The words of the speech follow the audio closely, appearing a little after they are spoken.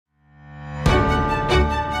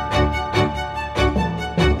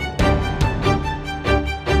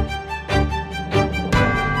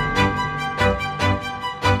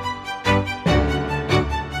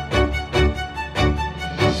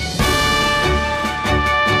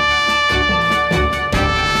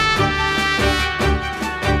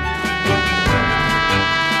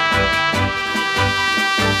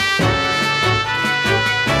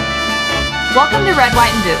Red,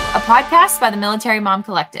 White, and Boo, a podcast by the Military Mom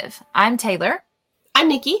Collective. I'm Taylor. I'm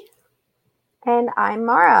Nikki. And I'm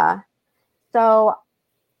Mara. So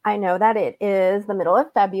I know that it is the middle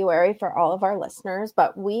of February for all of our listeners,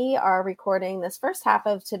 but we are recording this first half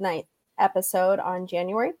of tonight's episode on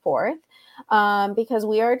January 4th because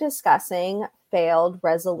we are discussing failed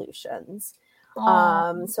resolutions.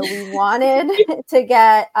 So we wanted to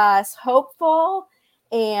get us hopeful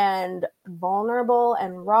and vulnerable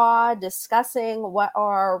and raw, discussing what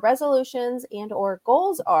our resolutions and or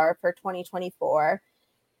goals are for 2024.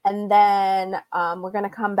 And then we're going to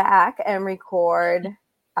come back and record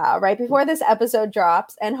right before this episode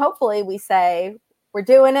drops. And hopefully we say, we're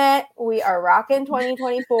doing it. We are rocking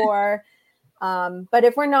 2024. But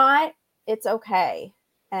if we're not, it's okay.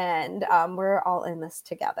 And we're all in this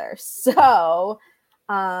together. So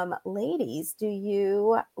ladies, do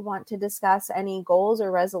you want to discuss any goals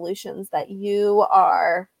or resolutions that you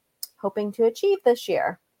are hoping to achieve this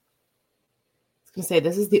year? I was going to say,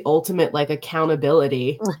 this is the ultimate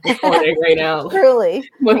accountability recording right now. Truly.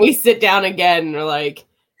 When we sit down again, we're like,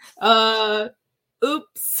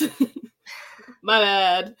 oops, my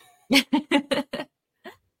bad.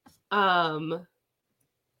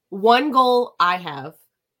 One goal I have,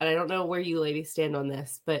 and I don't know where you ladies stand on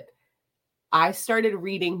this, but I started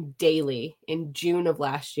reading daily in June of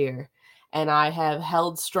last year, and I have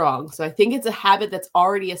held strong. So I think it's a habit that's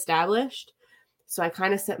already established. So I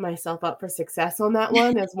kind of set myself up for success on that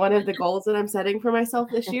one as one of the goals that I'm setting for myself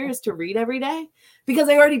this year is to read every day because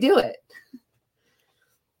I already do it.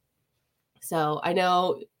 So I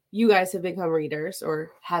know you guys have become readers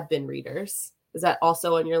or have been readers. Is that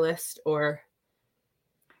also on your list or?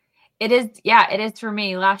 It is. Yeah, it is for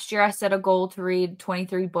me. Last year, I set a goal to read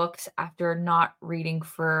 23 books after not reading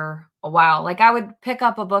for a while. I would pick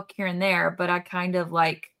up a book here and there, but I kind of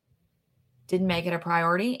didn't make it a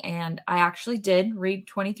priority. And I actually did read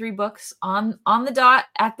 23 books on the dot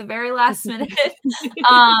at the very last minute.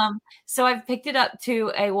 So I've picked it up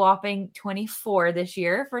to a whopping 24 this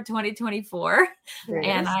year for 2024. Nice.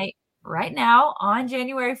 And right now on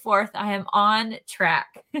January 4th, I am on track.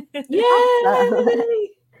 Yay!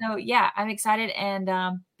 So yeah, I'm excited.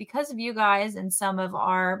 And because of you guys and some of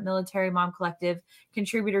our Military Mom Collective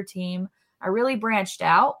contributor team, I really branched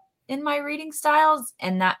out in my reading styles.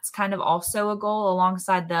 And that's kind of also a goal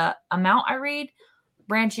alongside the amount I read,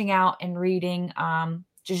 branching out and reading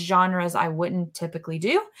just genres I wouldn't typically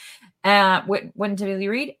do, wouldn't typically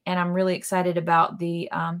read. And I'm really excited about the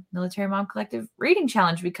Military Mom Collective Reading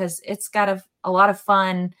Challenge because it's got a lot of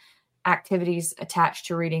fun activities attached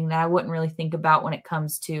to reading that I wouldn't really think about when it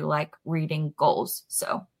comes to reading goals.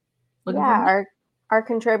 So our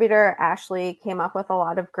contributor Ashley came up with a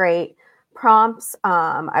lot of great prompts.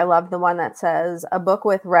 I love the one that says a book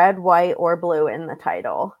with red, white, or blue in the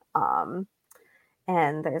title. And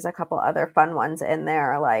there's a couple other fun ones in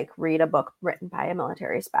there, like read a book written by a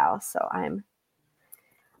military spouse. So I'm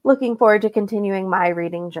looking forward to continuing my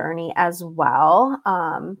reading journey as well.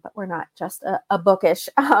 But we're not just a bookish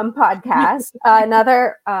podcast.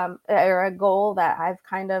 Another or a goal that I've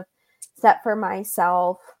kind of set for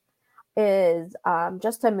myself is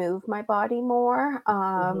just to move my body more,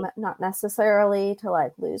 not necessarily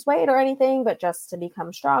to lose weight or anything, but just to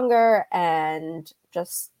become stronger and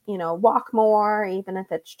just, walk more, even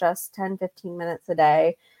if it's just 10, 15 minutes a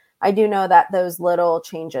day. I do know that those little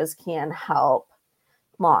changes can help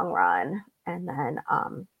long run. And then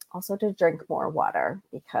also to drink more water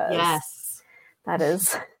because that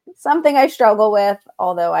is something I struggle with,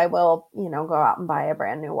 although I will, go out and buy a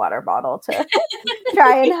brand new water bottle to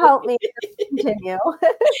try and help me continue.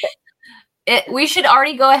 We should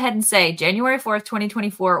already go ahead and say January 4th,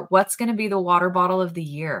 2024, what's going to be the water bottle of the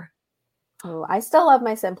year? Oh, I still love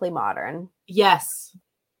my Simply Modern. Yes.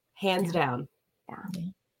 Hands down. Yeah.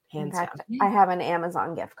 Hands In fact, down. I have an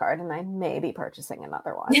Amazon gift card and I may be purchasing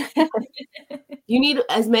another one. You need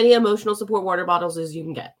as many emotional support water bottles as you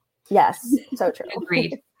can get. Yes, so true.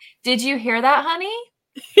 Agreed. Did you hear that, honey?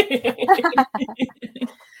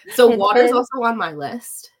 So water's also on my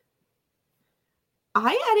list.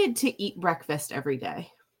 I added to eat breakfast every day.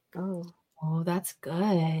 Oh, that's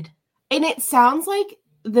good. And it sounds like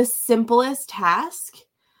the simplest task,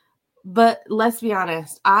 but let's be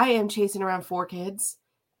honest, I am chasing around 4 kids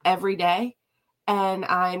every day, and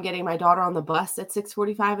I'm getting my daughter on the bus at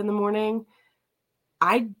 6:45 in the morning.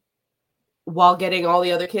 While getting all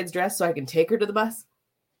the other kids dressed so I can take her to the bus,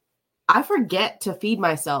 I forget to feed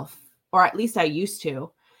myself, or at least I used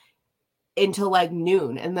to, until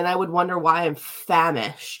noon. And then I would wonder why I'm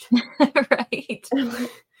famished. Right.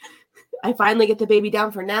 I finally get the baby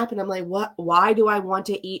down for nap and I'm like, why do I want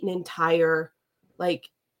to eat an entire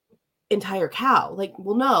entire cow. Like,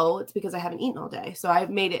 well, no, it's because I haven't eaten all day. So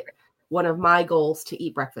I've made it one of my goals to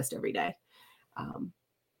eat breakfast every day,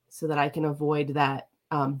 so that I can avoid that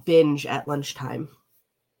binge at lunchtime.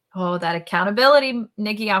 Oh, that accountability,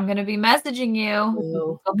 Nikki. I'm going to be messaging you.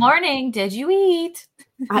 So, Good morning. Did you eat?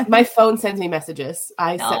 my phone sends me messages.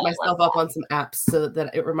 I set Oh, myself up on some apps so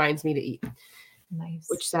that it reminds me to eat. Nice.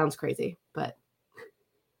 Which sounds crazy, but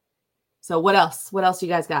so what else? What else you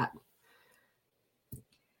guys got?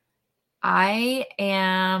 I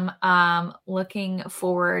am looking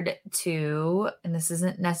forward to, and this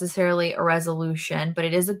isn't necessarily a resolution, but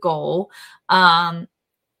it is a goal,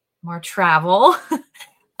 more travel,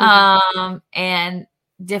 and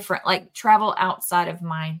different, like travel outside of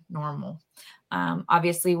my normal.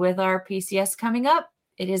 Obviously with our PCS coming up,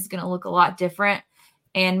 it is going to look a lot different,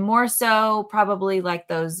 and more so probably like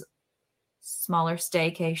those smaller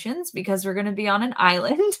staycations, because we're going to be on an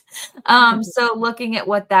island. So looking at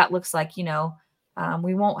what that looks like, we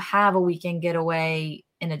won't have a weekend getaway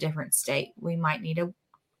in a different state. We might need a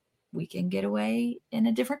weekend getaway in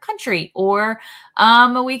a different country, or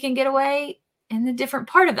a weekend getaway in a different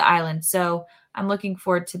part of the island. So I'm looking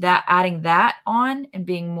forward to that, adding that on and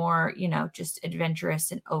being more, just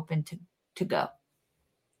adventurous and open to go.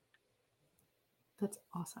 That's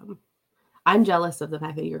awesome. I'm jealous of the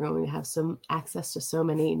fact that you're going to have some access to so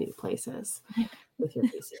many new places with your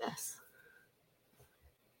PCS.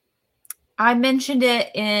 I mentioned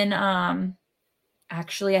it in,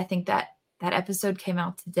 actually, I think that episode came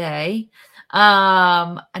out today.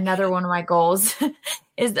 Another one of my goals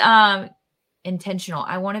is, intentional.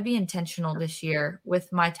 I want to be intentional this year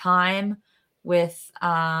with my time, with,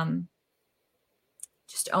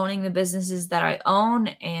 just owning the businesses that I own,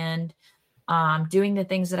 and doing the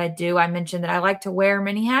things that I do. I mentioned that I like to wear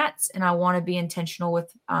many hats, and I want to be intentional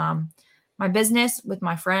with my business, with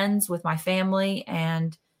my friends, with my family,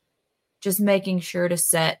 and just making sure to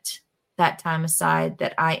set that time aside,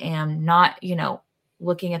 that I am not,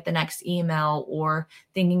 looking at the next email or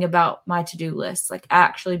thinking about my to-do list, like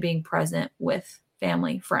actually being present with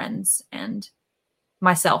family, friends, and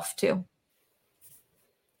myself too.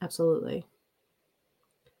 Absolutely.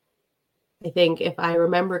 I think if I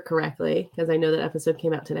remember correctly, because I know that episode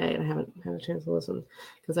came out today and I haven't had a chance to listen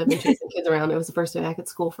because I've been chasing kids around. It was the first day back at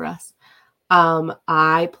school for us.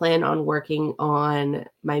 I plan on working on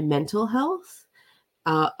my mental health,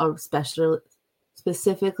 especially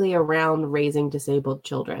specifically around raising disabled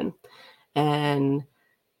children and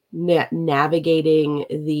navigating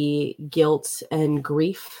the guilt and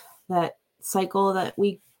grief that cycle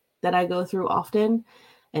that I go through often,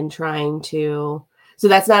 and trying to. So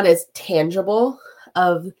that's not as tangible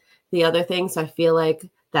of the other things. So I feel like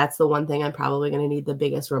that's the one thing I'm probably going to need the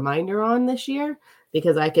biggest reminder on this year,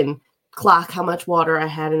 because I can clock how much water I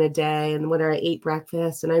had in a day and whether I ate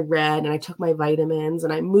breakfast and I read and I took my vitamins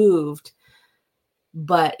and I moved.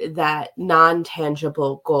 But that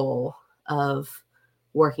non-tangible goal of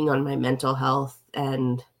working on my mental health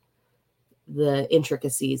and the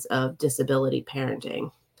intricacies of disability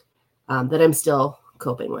parenting, that I'm still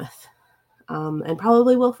coping with. And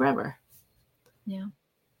probably will forever. Yeah.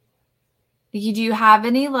 Do you have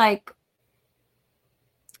any, like,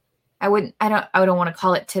 I don't want to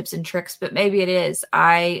call it tips and tricks, but maybe it is.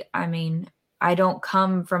 I mean, I don't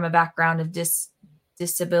come from a background of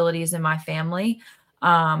disabilities in my family.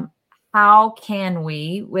 How can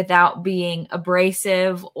we, without being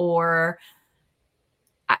abrasive, or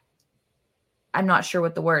I'm not sure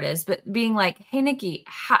what the word is, but being like, hey, Nikki,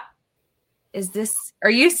 are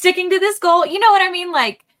you sticking to this goal? You know what I mean?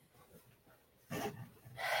 Like,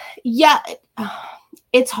 yeah,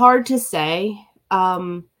 it's hard to say.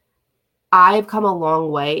 I've come a long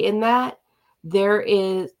way in that. For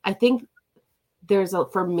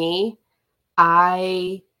me,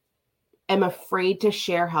 I am afraid to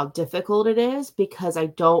share how difficult it is, because I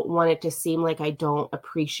don't want it to seem like I don't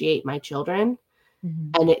appreciate my children.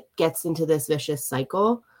 Mm-hmm. And it gets into this vicious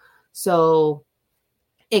cycle. So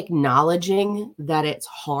acknowledging that it's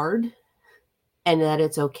hard and that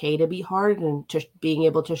it's okay to be hard, and just being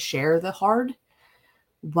able to share the hard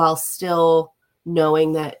while still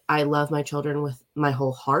knowing that I love my children with my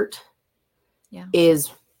whole heart, is,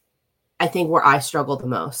 I think, where I struggle the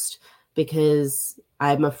most, because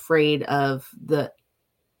I'm afraid of the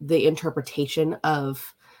interpretation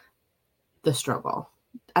of the struggle.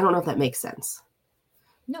 I don't know if that makes sense.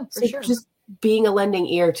 No, for sure. Just being a lending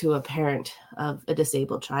ear to a parent of a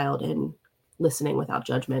disabled child and listening without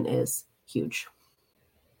judgment is huge.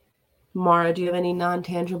 Mara, do you have any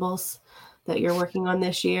non-tangibles that you're working on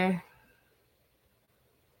this year?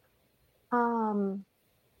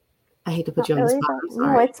 I hate to put Not you on the really, spot. but I'm no,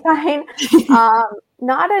 sorry. it's fine.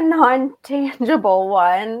 Not a non-tangible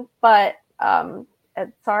one, but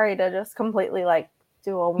sorry to just completely like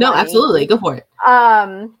do a No, 180. absolutely. Go for it.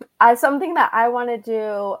 Something that I want to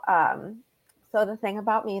do. So the thing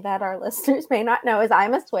about me that our listeners may not know is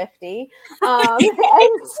I'm a Swiftie. And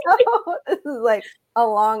so this is like a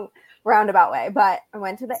long roundabout way, but I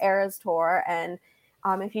went to the Eras tour, and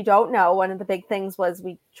if you don't know, one of the big things was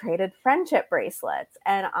we traded friendship bracelets,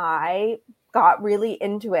 and I got really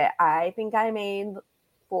into it. I think I made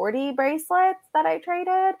 40 bracelets that I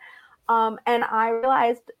traded. And I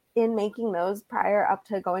realized in making those prior up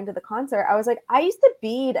to going to the concert, I was like, I used to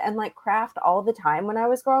bead and like craft all the time when I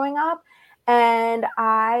was growing up. And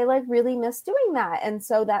I like really miss doing that. And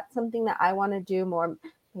so that's something that I want to do more.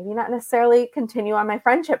 Maybe not necessarily continue on my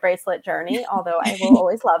friendship bracelet journey, although I will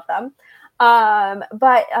always love them.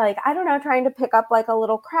 But like, I don't know, trying to pick up like a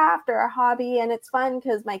little craft or a hobby. And it's fun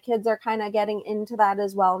because my kids are kind of getting into that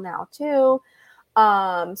as well now too.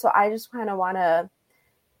 So I just kind of want to,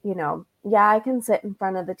 I can sit in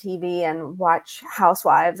front of the TV and watch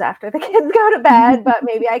Housewives after the kids go to bed, but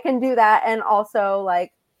maybe I can do that. And also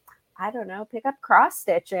like, I don't know, pick up cross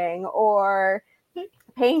stitching or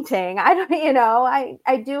painting.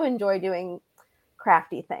 I do enjoy doing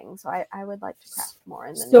crafty things. So I would like to craft more.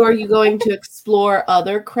 In the So are you going to explore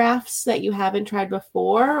other crafts that you haven't tried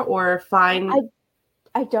before or find...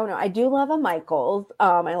 I don't know. I do love a Michaels.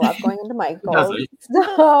 I love going into Michaels.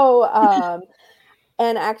 So,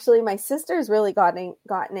 and actually my sister's really gotten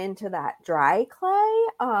into that dry clay.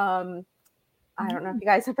 I don't know if you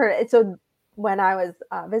guys have heard it. So when I was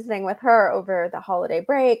visiting with her over the holiday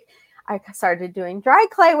break, I started doing dry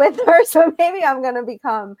clay with her. So maybe I'm going to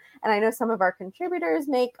become, and I know some of our contributors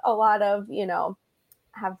make a lot of,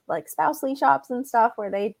 have like spousely shops and stuff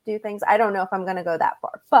where they do things. I don't know if I'm going to go that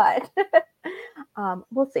far, but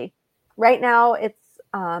we'll see. Right now it's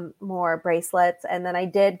more bracelets. And then I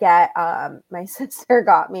did get, my sister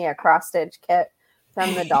got me a cross stitch kit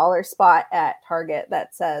from the dollar spot at Target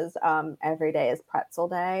that says every day is pretzel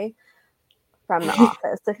day from The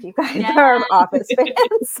Office, if you guys are Office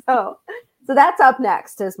fans. So that's up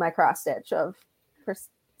next is my cross stitch for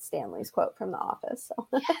Stanley's quote from The Office. So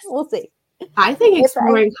we'll see. I think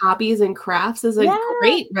exploring hobbies and crafts is a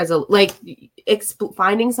great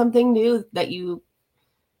finding something new that you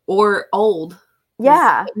or old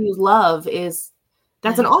that you love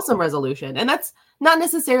that's an awesome resolution. And that's not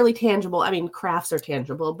necessarily tangible. I mean, crafts are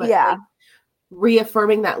tangible, but like,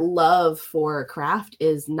 reaffirming that love for craft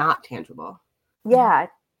is not tangible. Yeah.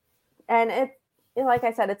 And it, like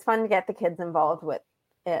I said, it's fun to get the kids involved with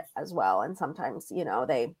it as well. And sometimes,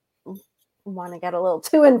 they want to get a little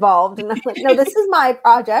too involved, and I'm like, no, this is my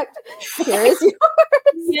project. Here is yours.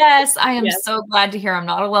 Yes, I am so glad to hear I'm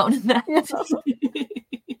not alone in that.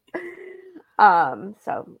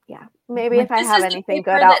 So yeah, maybe if I have anything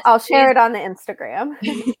good, I'll share it on the Instagram.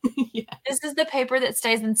 This is the paper that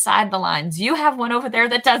stays inside the lines. You have one over there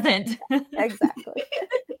that doesn't. Exactly.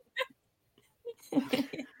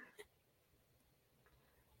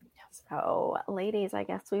 So ladies, I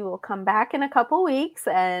guess we will come back in a couple weeks,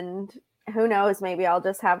 and who knows, maybe I'll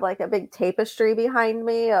just have like a big tapestry behind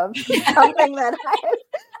me of something that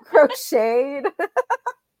I've crocheted.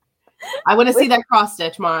 I want to see that cross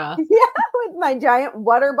stitch, Mara. Yeah, with my giant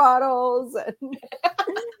water bottles.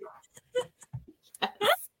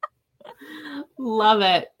 Love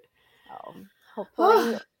it. So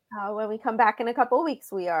hopefully when we come back in a couple of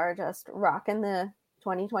weeks, we are just rocking the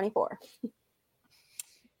 2024.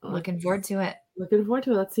 Looking forward to it.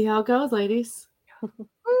 Let's see how it goes, ladies.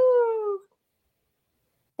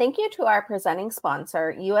 Thank you to our presenting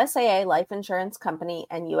sponsor, USAA Life Insurance Company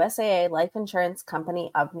and USAA Life Insurance Company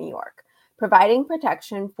of New York, providing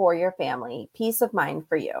protection for your family, peace of mind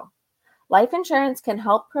for you. Life insurance can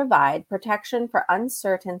help provide protection for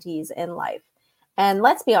uncertainties in life. And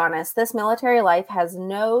let's be honest, this military life has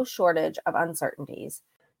no shortage of uncertainties.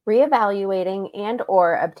 Reevaluating and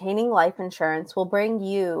or obtaining life insurance will bring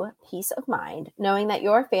you peace of mind, knowing that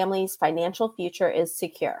your family's financial future is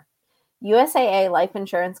secure. USAA Life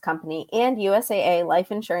Insurance Company and USAA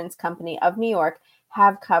Life Insurance Company of New York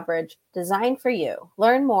have coverage designed for you.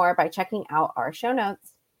 Learn more by checking out our show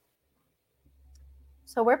notes.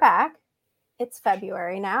 So we're back. It's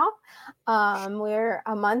February now. We're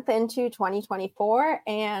a month into 2024,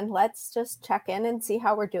 and let's just check in and see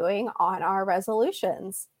how we're doing on our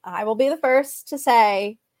resolutions. I will be the first to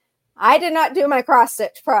say I did not do my cross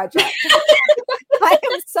stitch project. I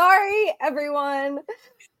am sorry, everyone.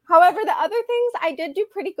 However, the other things I did do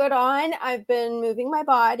pretty good on. I've been moving my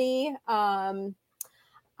body.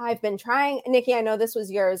 I've been trying, Nikki, I know this was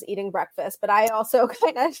yours, eating breakfast, but I also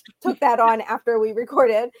kind of took that on after we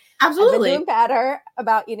recorded. Absolutely. I've been doing better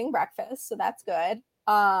about eating breakfast, so that's good.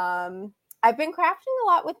 I've been crafting a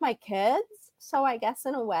lot with my kids, so I guess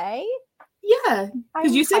in a way. Yeah,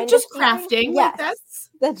 because you said just crafting. Yes, like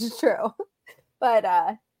that's true.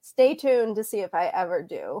 But stay tuned to see if I ever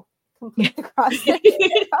do complete the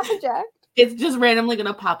CrossFit project. It's just randomly going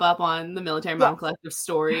to pop up on the Military Mom Collective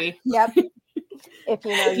story. Yep. If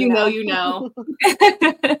you know, you know.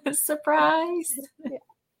 Surprise. Yeah.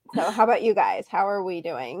 So how about you guys? How are we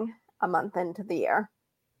doing a month into the year?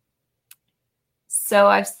 So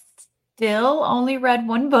I've still only read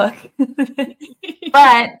one book,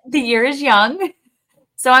 but the year is young.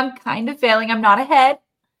 So I'm kind of failing. I'm not ahead.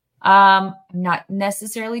 I'm not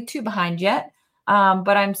necessarily too behind yet.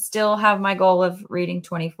 But I'm still have my goal of reading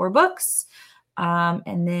 24 books.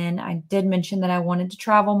 And then I did mention that I wanted to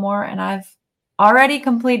travel more, and I've already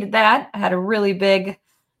completed that. I had a really big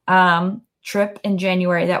trip in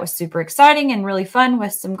January that was super exciting and really fun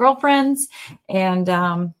with some girlfriends. And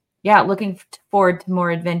looking forward to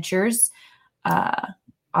more adventures.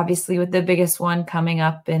 Obviously, with the biggest one coming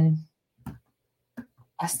up in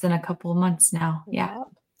less than a couple of months now. Yeah.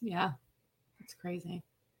 It's crazy.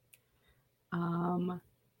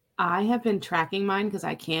 I have been tracking mine because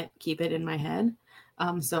I can't keep it in my head.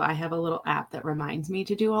 So I have a little app that reminds me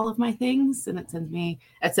to do all of my things, and it sends me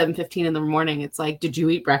at 7:15 in the morning. It's like, did you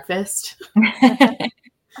eat breakfast?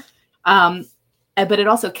 But it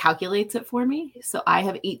also calculates it for me. So I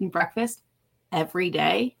have eaten breakfast every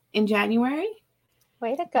day in January.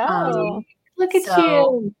 Way to go. Look at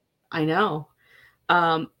you. I know.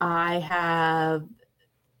 I have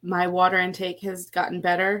my water intake has gotten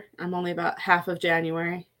better. I'm only about half of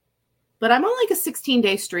January, but I'm on like a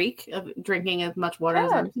 16-day streak of drinking as much water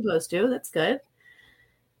as I'm supposed to. That's good.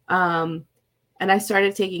 And I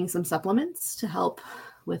started taking some supplements to help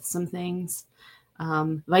with some things.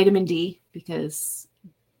 Vitamin D, because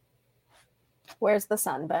where's the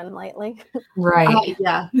sun been lately? Right.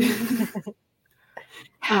 Yeah.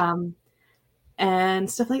 And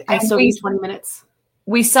stuff like that. I still need 20 minutes.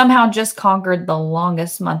 We somehow just conquered the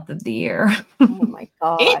longest month of the year. Oh my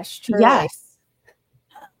gosh. Yes.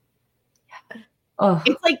 Oh.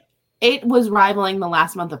 It's like it was rivaling the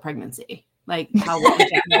last month of pregnancy. Like how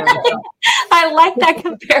I like that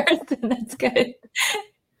comparison. That's good.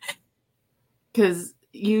 Because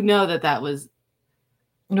you know that was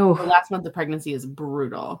the last month of pregnancy is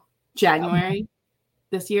brutal. January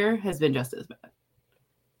this year has been just as bad.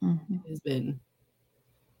 Mm-hmm. It has been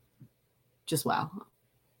just wow.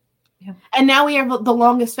 Yeah. And now we have the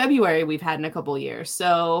longest February we've had in a couple of years.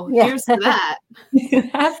 So here's to that.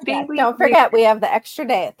 Don't forget, we have the extra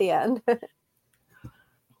day at the end.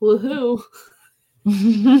 Woohoo.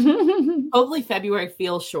 Hopefully February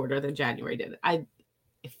feels shorter than January did.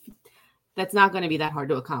 That's not going to be that hard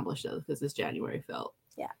to accomplish though, because this January felt.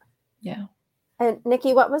 Yeah. And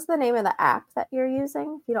Nikki, what was the name of the app that you're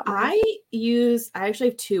using? If you don't mind. I actually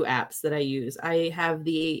have two apps that I use. I have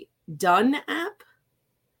the Done app.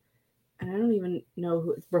 And I don't even know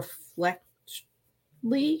who Reflectly.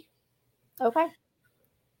 Okay.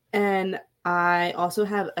 And I also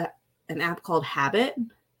have an app called Habit.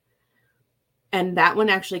 And that one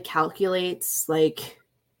actually calculates like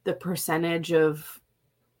the percentage of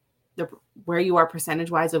where you are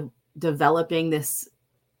percentage wise of developing this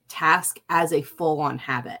task as a full-on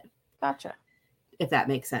habit. Gotcha. If that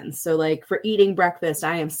makes sense. So like for eating breakfast,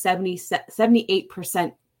 I am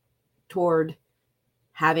 78% toward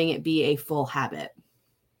having it be a full habit.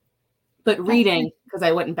 But reading, because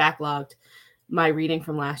I went and backlogged my reading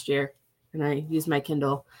from last year and I used my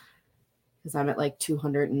Kindle because I'm at like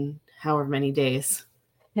 200 and however many days.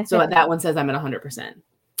 So that one says I'm at 100%.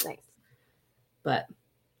 Nice. But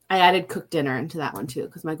I added cook dinner into that one too,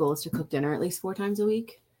 because my goal is to cook dinner at least 4 times a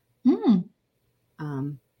week.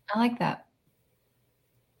 I like that.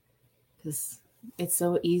 Because it's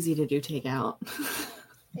so easy to do takeout.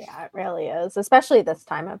 Yeah, it really is, especially this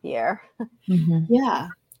time of year. Mm-hmm. Yeah.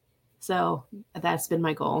 So that's been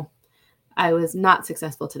my goal. I was not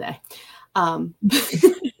successful today. I'll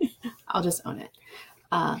just own it.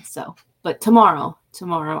 But tomorrow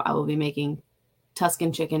I will be making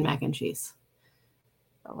Tuscan chicken mac and cheese.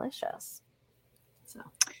 Delicious. So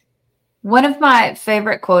one of my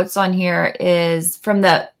favorite quotes on here is from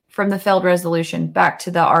the failed resolution, back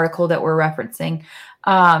to the article that we're referencing,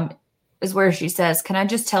 is where she says, "Can I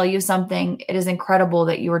just tell you something? It is incredible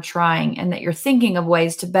that you are trying and that you're thinking of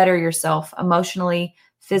ways to better yourself emotionally,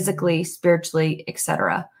 physically, spiritually,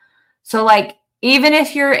 etc." So like, even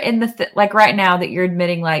if you're in like right now that you're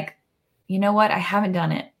admitting like, you know what, I haven't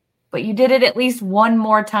done it. but you did it at least one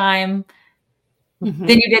more time than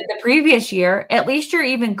you did the previous year. At least you're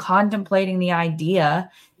even contemplating the idea.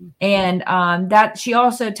 And that she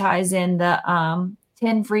also ties in the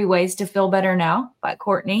 10 Free Ways to Feel Better Now by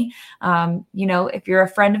Courtney. If you're a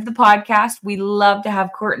friend of the podcast, we love to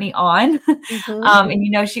have Courtney on.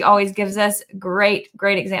 And she always gives us great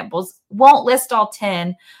examples. Won't list all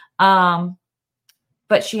 10,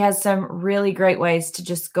 but she has some really great ways to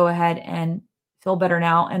just go ahead and feel better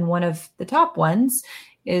now. And one of the top ones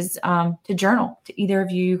is to journal. Do either of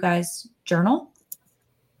you guys journal?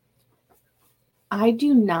 I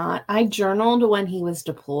do not. I journaled when he was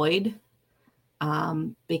deployed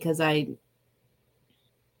because I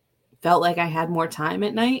felt like I had more time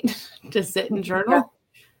at night to sit and journal.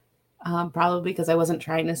 Probably because I wasn't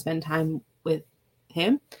trying to spend time with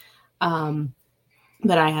him.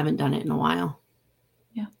 But I haven't done it in a while.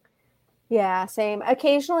 Yeah, same.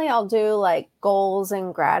 Occasionally I'll do like goals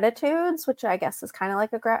and gratitudes, which I guess is kind of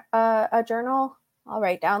like a journal. I'll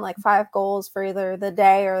write down like 5 goals for either the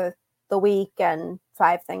day or the week and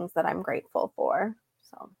 5 things that I'm grateful for.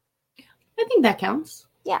 So I think that counts.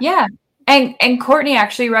 Yeah. And Courtney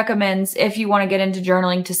actually recommends, if you want to get into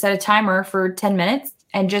journaling, to set a timer for 10 minutes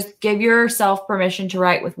and just give yourself permission to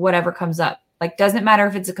write with whatever comes up. Like, doesn't matter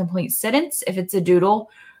if it's a complete sentence, if it's a doodle,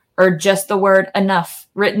 or just the word enough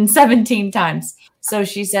written 17 times. So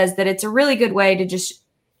she says that it's a really good way to just,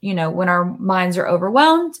 when our minds are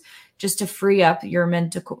overwhelmed, just to free up your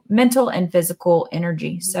mental and physical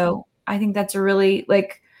energy. So I think that's a really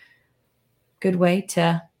good way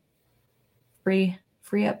to free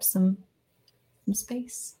up some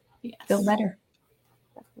space. Yes. Feel better.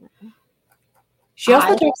 She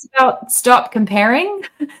also talks about stop comparing,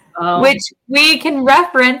 which we can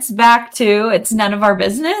reference back to It's None of Our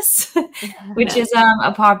Business, which is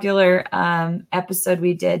a popular episode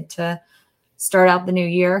we did to start out the new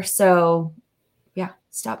year. So yeah,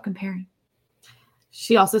 stop comparing.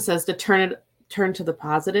 She also says to turn to the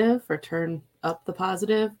positive, or turn up the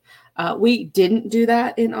positive. We didn't do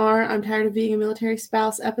that in our I'm Tired of Being a Military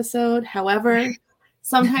Spouse episode. However,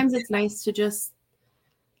 sometimes it's nice to just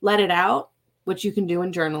let it out, which you can do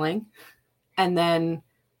in journaling, and then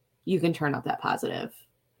you can turn up that positive.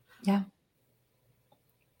 Yeah.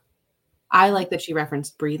 I like that she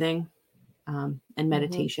referenced breathing and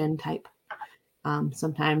meditation type.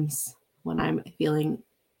 Sometimes when I'm feeling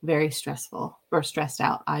very stressful or stressed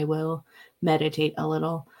out, I will meditate a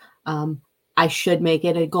little. I should make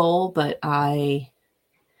it a goal, but I'm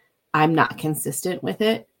not consistent with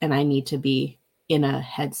it, and I need to be in a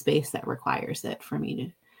headspace that requires it for me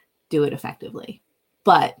to do it effectively.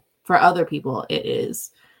 But for other people, it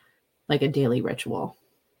is like a daily ritual.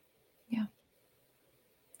 Yeah.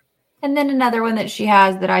 And then another one that she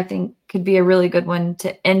has that I think could be a really good one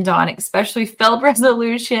to end on, especially failed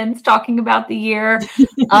resolutions, talking about the year.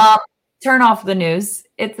 Turn off the news.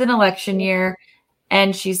 It's an election year.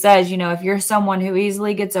 And she says, if you're someone who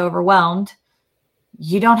easily gets overwhelmed,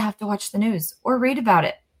 you don't have to watch the news or read about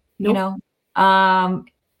it. Nope.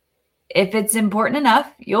 If it's important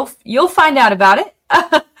enough, you'll find out about it.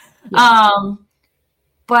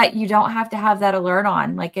 But you don't have to have that alert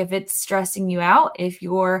on. Like, if it's stressing you out, if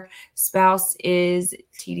your spouse is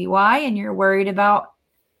TDY and you're worried about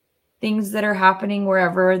things that are happening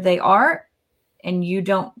wherever they are, and you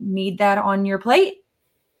don't need that on your plate,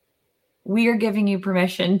 we are giving you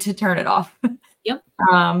permission to turn it off. Yep.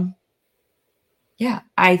 Yeah,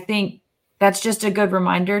 I think that's just a good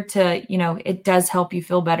reminder to, it does help you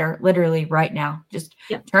feel better literally right now. Just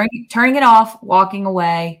turning it off, walking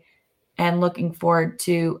away, and looking forward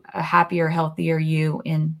to a happier, healthier you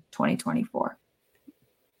in 2024.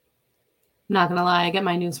 Not going to lie, I get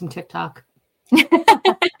my news from TikTok. Because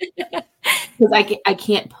I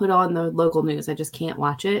can't put on the local news. I just can't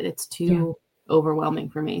watch it. It's too overwhelming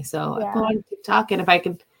for me. So I put on TikTok, and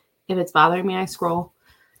if it's bothering me, I scroll.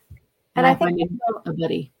 And I find a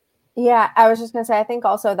buddy. Yeah, I was just going to say, I think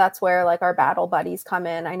also that's where our battle buddies come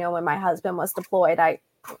in. I know when my husband was deployed, I,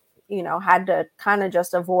 had to kind of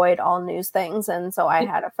just avoid all news things. And so I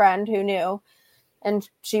had a friend who knew, and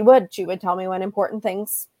she would tell me when important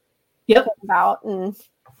things came about. And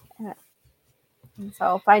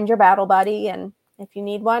so find your battle buddy. And if you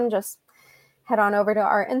need one, just head on over to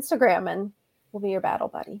our Instagram and we'll be your battle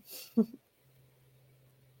buddy.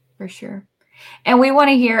 For sure. And we want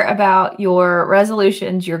to hear about your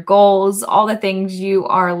resolutions, your goals, all the things you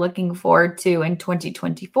are looking forward to in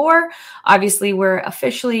 2024. Obviously, we're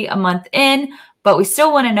officially a month in, but we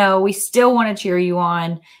still want to know. We still want to cheer you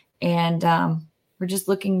on. And we're just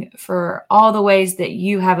looking for all the ways that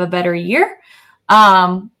you have a better year.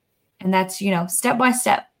 And that's, step by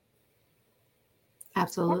step.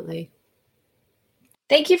 Absolutely.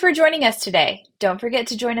 Thank you for joining us today. Don't forget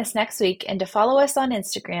to join us next week and to follow us on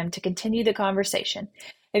Instagram to continue the conversation.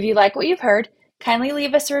 If you like what you've heard, kindly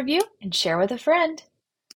leave us a review and share with a friend.